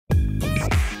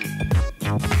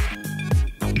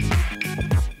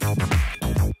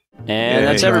And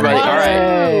that's everybody. All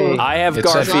right. I have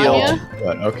Garfield.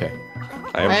 Okay.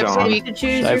 I have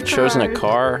John. I've chosen a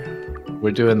car.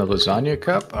 We're doing the lasagna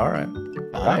cup? All right.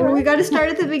 Well, we got to start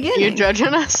at the beginning. You judging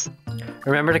us?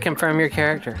 Remember to confirm your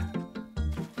character.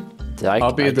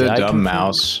 I'll be the dumb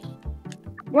mouse.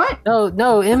 What?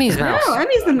 No, Emmy's mouse. No,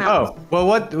 Emmy's the mouse. Oh, well,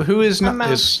 what? Who is not?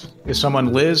 Is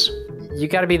someone Liz? You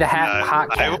got to be the hot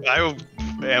cat. I am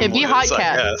It'd be Liz, hot I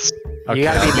cat. guess. Okay, You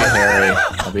gotta be I'll Harry.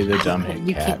 I'll be the dumb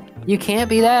cat. You can't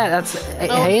be that. That's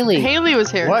No, Haley. Haley was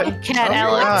here. What? Cat Oh,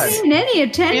 Alex. God. Not paying any Be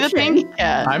attention. the pink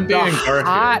cat. I'm being Garfield.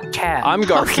 Hot cat. I'm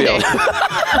Garfield.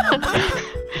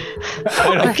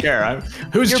 I don't care.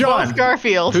 Who's You're John? both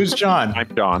Garfield. Who's John?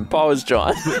 I'm John. Paul is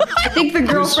John. I think the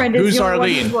girlfriend is Who's the only one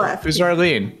Arlene? who's left. Who's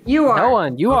Arlene? You are. No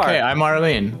one. You Okay, are. I'm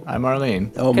Arlene.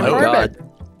 Oh my Confirm god.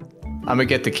 I'm gonna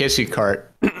get the kissy cart.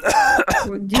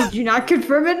 Did you not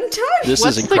confirm it in time? This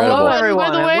What's is the incredible. Hello, By the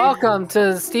everyone, and way? welcome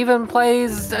to Stephen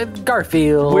Plays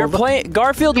Garfield. We're playing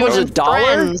Garfield was Your $1.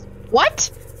 friends.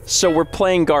 What? So we're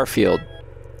playing Garfield.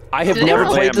 I have Did never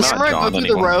anyone played let the this. camera go John through the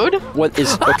anymore. road? What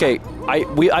is okay?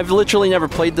 I've literally never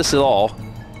played this at all.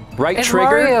 Right It's trigger?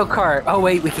 Mario Kart. Oh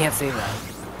wait, we can't say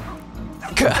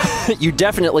that. You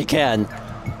definitely can.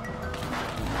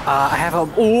 I have a.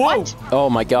 What? Oh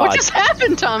my god. What just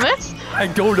happened, Thomas? I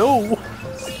don't know.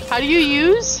 How do you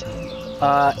use? X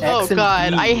Oh and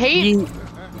god, B. I hate.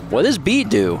 What does B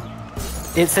do?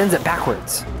 It sends it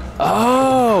backwards.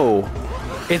 Oh.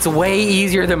 It's way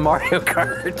easier than Mario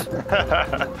Kart.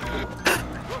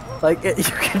 Like you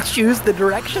can choose the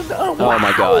direction. Oh, Oh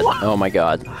my god. Oh my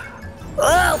god.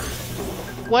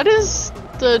 What is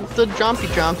the jumpy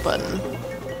jump button?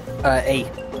 A.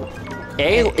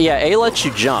 A lets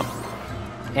you jump.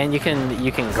 And you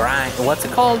can grind. What's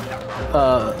it called?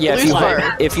 Yeah, Blue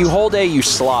bar. if you hold A, you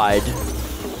slide.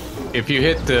 If you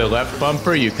hit the left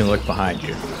bumper, you can look behind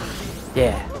you.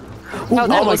 Yeah. Oh, that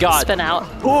my was God. spin out.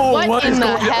 What in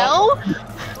the hell?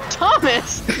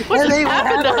 Thomas, what just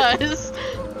happened to us?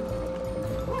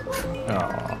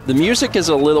 Oh. The music is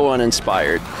a little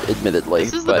uninspired, admittedly.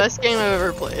 This is the best game I've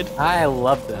ever played. I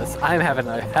love this. I'm having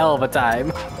a hell of a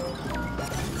time.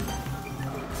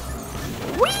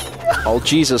 Oh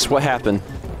Jesus, what happened?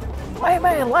 Why am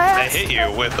I I last? hit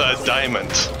you with a diamond.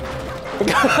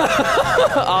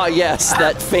 Ah yes,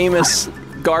 that famous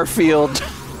Garfield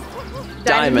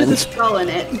diamond. With a skull in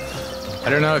it. I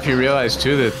don't know if you realize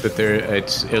too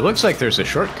that it looks like there's a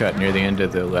shortcut near the end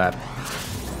of the lap.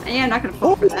 Yeah, I'm not gonna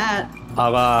fall for that. A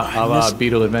la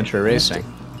Beetle Adventure Racing.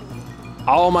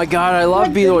 Oh my god, I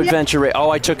love Beetle Adventure. Oh,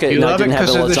 I took it You and I love it didn't have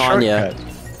a because of the lasagna.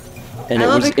 shortcut. And I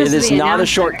love it it 'cause of is the not a announcer.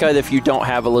 shortcut if you don't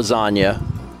have a lasagna.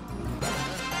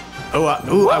 Oh, I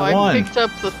Oh, I won. picked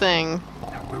up the thing.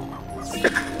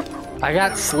 I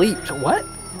got sleeped. What?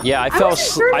 Yeah, I I fell.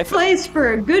 was in first place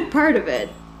for a good part of it,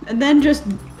 and then just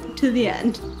to the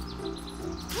end.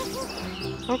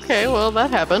 Okay, well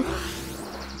that happened.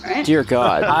 Right? Dear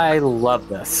God. I love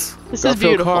this. This is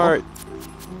Garfield beautiful.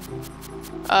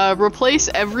 Kart. Replace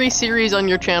every series on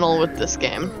your channel with this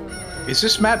game. Is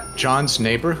this map John's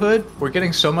neighborhood? We're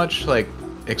getting so much like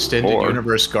extended Lore.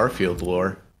 universe Garfield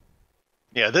lore.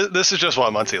 Yeah, this is just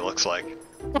what Muncie looks like.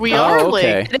 We Oh, are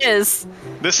okay. like It is.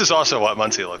 This is also what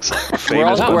Muncie looks like.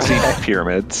 Famous all- Muncie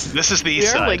pyramids. This is the we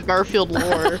east are side. like Garfield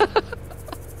lore.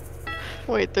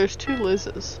 Wait, there's two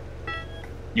Liz's.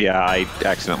 Yeah, I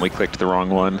accidentally clicked the wrong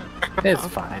one. It's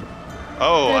fine.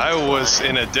 Oh, I was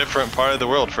in a different part of the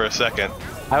world for a second.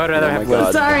 I would rather Oh my have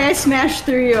God. Sorry, I smashed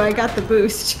through you. I got the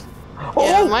boost.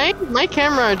 Yeah, my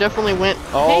camera definitely went.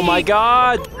 Oh Hey, my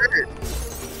God.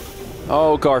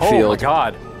 Oh, Oh Garfield. my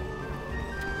god.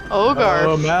 Oh, Garf.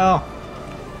 Oh, Mel.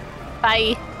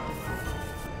 Bye.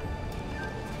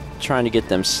 Trying to get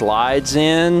them slides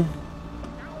in.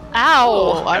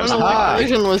 Oh, I That don't was know why high.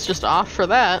 collision was just off for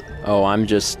that. Oh, I'm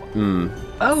just.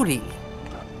 Odie.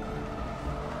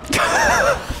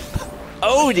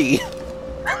 Odie.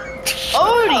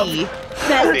 Odie!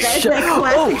 That's that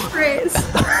classic phrase.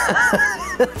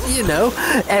 You know,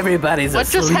 everybody's What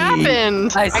asleep. just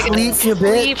happened? I sleep, you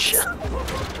bitch.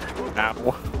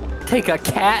 Ow. Take a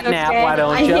cat nap, Okay, why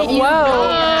don't I you? hit you.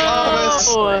 Whoa!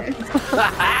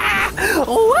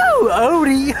 Whoa,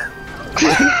 Odie.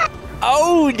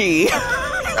 Odie.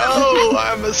 Oh,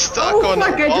 I'm stuck Oh on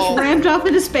fuck, the I just wall. ramped off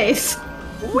into space.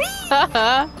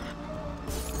 I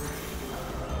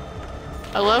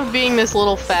love being this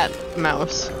little fat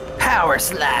mouse. Power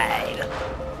slide.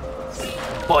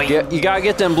 Boy. You gotta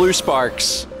get them blue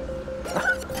sparks.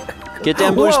 Get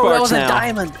them blue Whoa, that sparks was now. a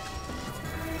diamond.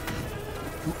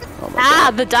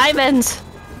 Ah, the diamonds.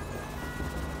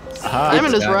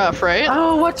 Diamond is rough, right?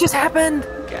 Oh, what just happened?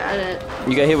 Got it.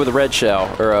 You got hit with a red shell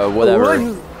or whatever.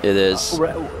 It is.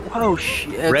 Whoa,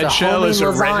 shit. Red Shell is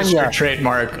a registered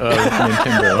trademark of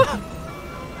Nintendo.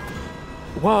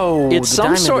 Whoa. It's the some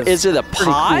diamond sort. Is it a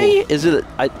pie? cool. Is it?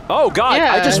 Oh God!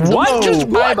 Yeah, I just it's a what? little Just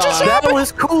what? pie Just bomb. That happened?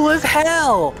 was cool as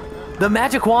hell. The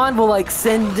magic wand will like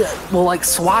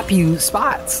swap you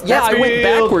spots. Yeah, I went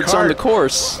Garfield backwards on Kart. the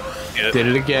course. Did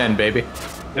it again, baby.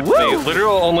 It's the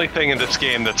literal only thing in this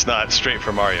game that's not straight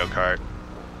from Mario Kart.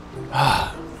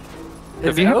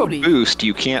 If you have a boost,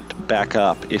 you can't back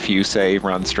up if you say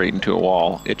run straight into a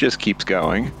wall. It just keeps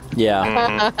going.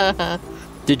 Yeah.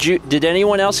 Did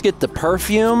anyone else get the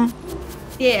perfume?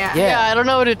 Yeah. Yeah, I don't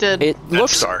know what it did. It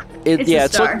looks. star. It's a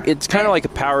star. It's kind of like a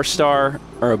power star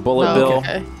or a bullet bill.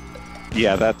 Okay.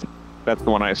 Yeah, that's the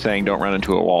one I was saying. Don't run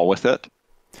into a wall with it.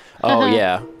 Oh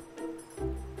yeah.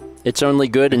 It's only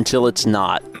good until it's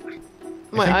not.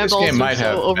 My I think this eyeballs game are might so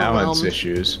have balance overwhelmed.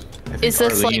 issues. I think Is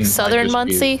this like Arlene might Southern just be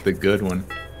Muncie? The good one.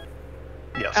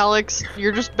 Yes. Alex,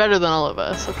 you're just better than all of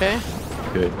us, okay?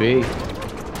 Could be.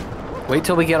 Wait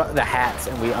till we get the hats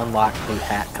and we unlock the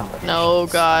hat company. No,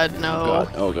 God, no.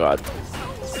 Oh God.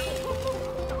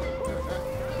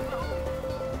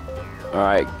 All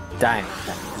right. Dying.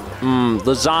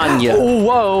 Lasagna. Oh,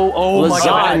 whoa. Oh my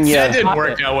god. Lasagna. That didn't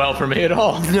work out well for me at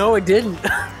all. No, it didn't.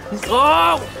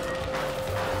 Oh!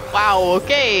 Wow,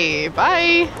 okay,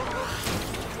 bye.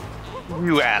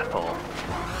 You asshole.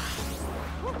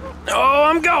 Oh,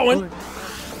 I'm going.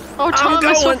 Oh, Thomas,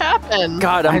 going. what happened?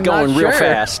 God, I'm I'm not going real sure.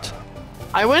 fast.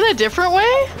 I went a different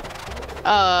way?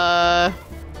 Why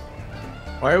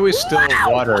are we still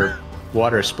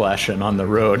water splashing on the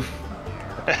road?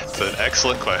 That's an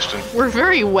excellent question. We're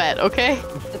very wet, okay?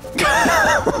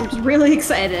 I'm just really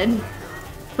excited. to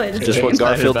Play this Just game. what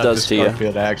Garfield Excited about does this to you.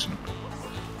 Garfield action.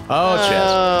 Oh,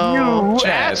 Oh. Chaz.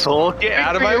 Asshole, get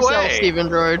out of Speak my for yourself, way. Stephen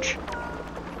George.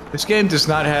 This game does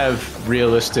not have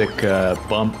realistic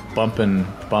bumping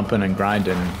and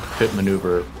grinding pit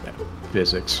maneuver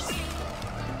physics.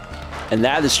 And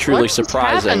that is truly What just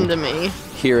happened surprising to me?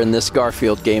 here in this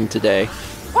Garfield game today.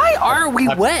 Why are we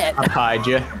wet? I'll hide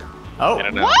you. Oh, I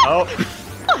don't know.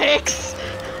 oh, Alex,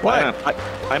 what?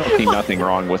 I don't see nothing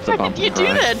wrong with the how bump did you and do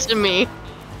grind. that to me?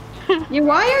 Yeah,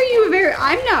 why are you very?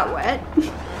 I'm not wet.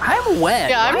 I'm wet.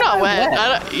 Yeah, I'm Why not am I wet.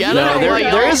 I don't No, know there, why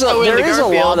y'all there is a so there into is a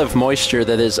lot Garfield. of moisture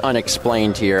that is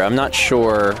unexplained here. I'm not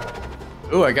sure.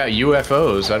 Ooh, I got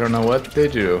UFOs. I don't know what they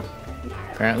do.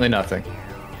 Apparently nothing.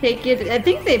 Take it. I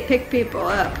think they pick people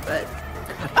up, but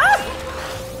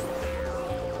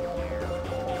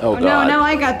Oh no, God. no,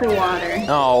 I got the water.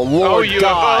 Oh Oh, Lord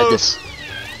God. UFOs!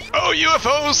 Oh,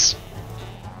 UFOs!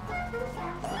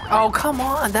 Oh, come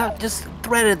on. That just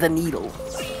threaded the needle.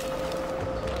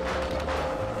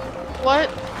 What?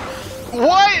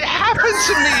 What happened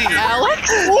to me? Alex?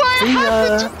 What See ya.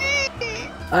 happened to me?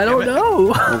 I don't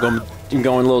know. I'm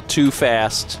going a little too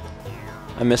fast.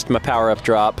 I missed my power-up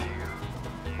drop.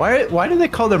 Why do they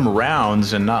call them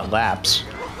rounds and not laps?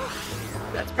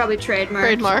 That's probably trademark.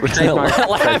 Trademark.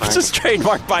 Laps is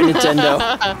trademarked by Nintendo.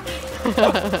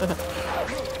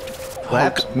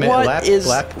 Laps,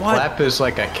 lap is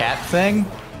like a cat thing.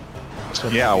 So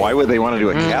Yeah, why would they want to do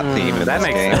a cat theme in that this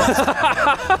makes game?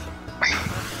 sense.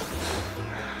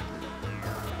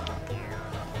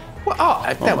 Well, oh,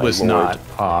 that my was Lord. not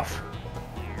off.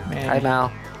 Man. Hi,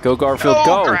 Mal. Go Garfield, Oh,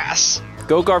 go! grass!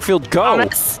 Go Garfield, go!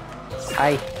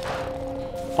 Hi.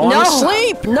 I wanna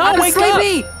sleep! No, wake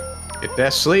sleepy. Get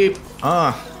that sleep.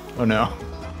 Oh no.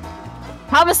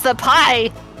 Thomas the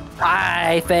pie.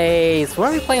 Pie face. When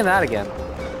are we playing that again?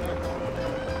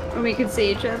 When we could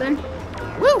see each other.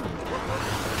 Woo.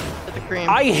 The cream.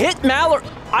 up! I hit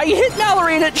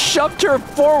Mallory and it shoved her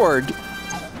forward!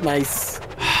 Nice.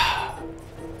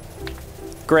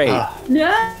 Great.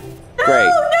 No. Great.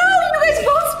 No, you guys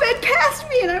both sped past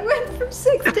me, and I went from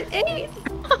 6 to 8.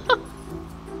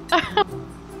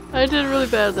 I did really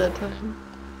bad that time.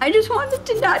 I just wanted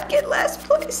to not get last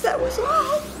place. That was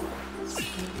all.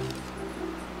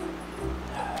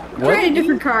 Very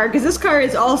different car, because this car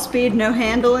is all speed, no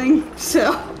handling,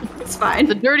 so it's fine.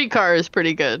 The dirty car is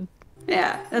pretty good.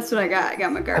 Yeah, that's what I got. I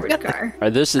got my garbage car.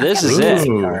 Alright, this is it.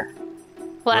 Ooh.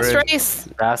 Last We're- race.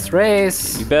 Last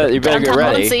race. You better get Downtown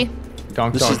ready. Muncie.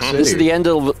 Donk This Donk is City. the end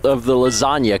of the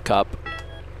lasagna cup.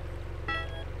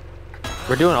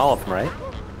 We're doing all of them, right?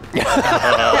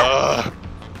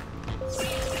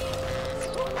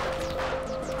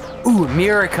 Ooh,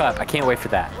 mirror cup. I can't wait for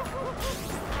that.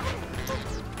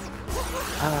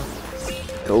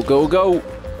 Go, go, go!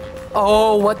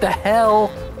 Oh, what the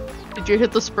hell? Did you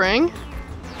hit the spring?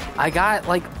 I got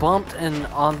like bumped and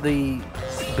on the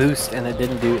boost and it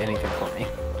didn't do anything for me.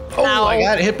 Oh, I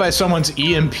got hit by someone's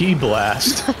EMP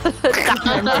blast.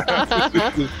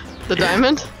 The The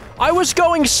diamond? I was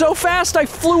going so fast, I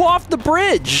flew off the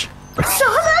bridge.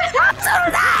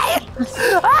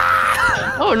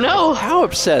 Oh no! How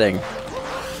upsetting.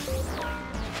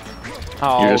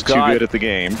 Oh, You're just God. too good at the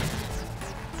game.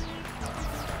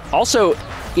 Also,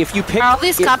 if you pick... Are all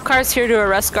these cop cars here to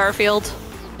arrest Garfield?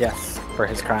 Yes, for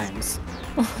his crimes.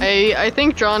 I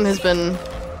think John has been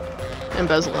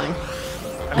embezzling.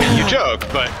 I mean, you joke,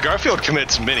 but Garfield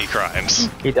commits many crimes.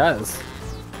 He does.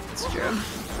 It's true.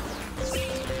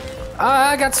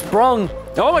 I got sprung.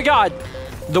 Oh my God.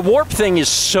 The warp thing is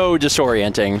so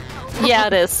disorienting. Yeah,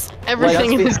 it is.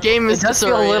 Everything in this game is It does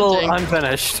feel a little disorienting.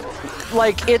 unfinished.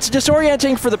 Like, it's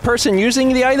disorienting for the person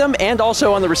using the item and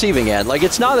also on the receiving end. Like,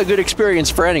 it's not a good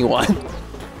experience for anyone.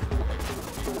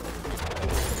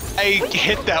 I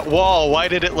hit that wall. Why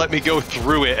did it let me go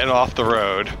through it and off the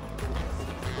road?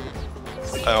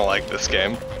 I don't like this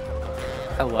game.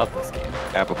 I love this game.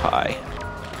 Apple pie.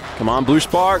 Come on, blue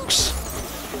sparks.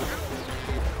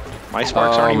 My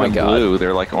sparks Oh aren't my even God. blue.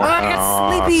 They're like orange. I got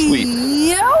Aw, sleepy.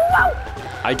 sweet.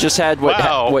 I just had what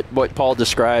Wow. what Paul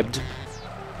described,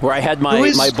 where I had Who my,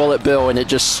 is- my bullet bill and it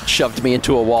just shoved me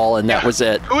into a wall and that was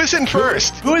it. Who is in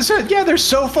first? Who is it? Yeah, they're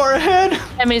so far ahead.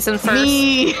 Emmy's in first.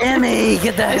 Me! Emmy,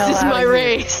 get the hell This is out my of here.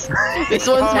 race. This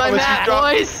one's my was map, drop-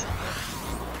 boys.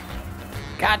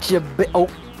 Gotcha. Oh,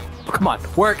 come on,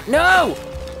 work. No.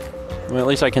 Well, at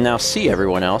least I can now see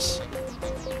everyone else.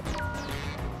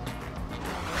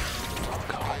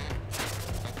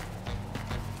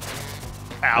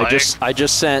 Alex. I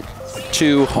just sent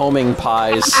 2 homing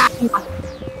pies.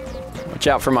 Watch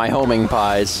out for my homing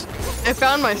pies. I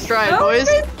found my stride, Oh, boys.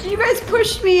 you guys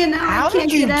pushed me and now How I can't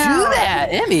did you do get out. that,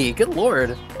 Emmy? Good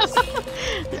lord.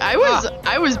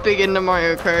 I was big into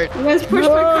Mario Kart. You guys pushed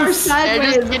my car I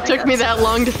sideways. just, it took me that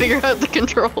long to figure out the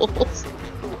controls.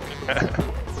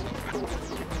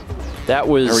 That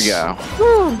was... There we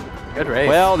go. Good race.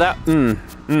 Well, that...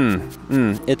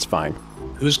 it's fine.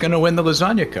 Who's gonna win the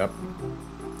lasagna cup?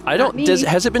 I don't... me.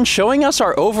 Has it been showing us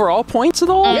our overall points at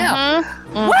all? yeah.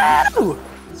 Woo!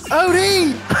 OD.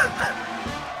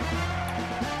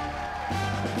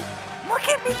 Look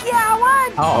at me, yeah, I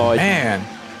won. Oh, I- man.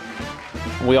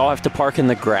 We all have to park in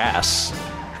the grass.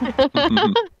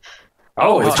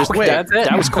 Oh, it just... wait. That's it.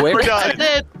 That was quick. We're done.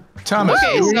 That's it. Thomas,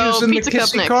 Okay, you were so using the pizza cup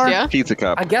kissy next, car? yeah? Pizza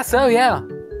cup. I guess so, yeah.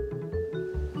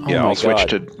 Yeah, my I'll switch God.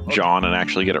 to John and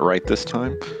actually get it right this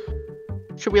time.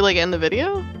 Should we like end the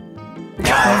video?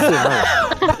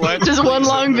 What? Just one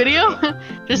long video?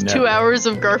 Just No. 2 hours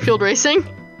of Garfield racing?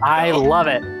 I love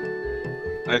it.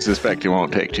 I suspect it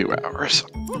won't take 2 hours.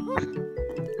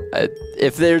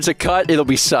 If there's a cut, it'll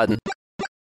be sudden.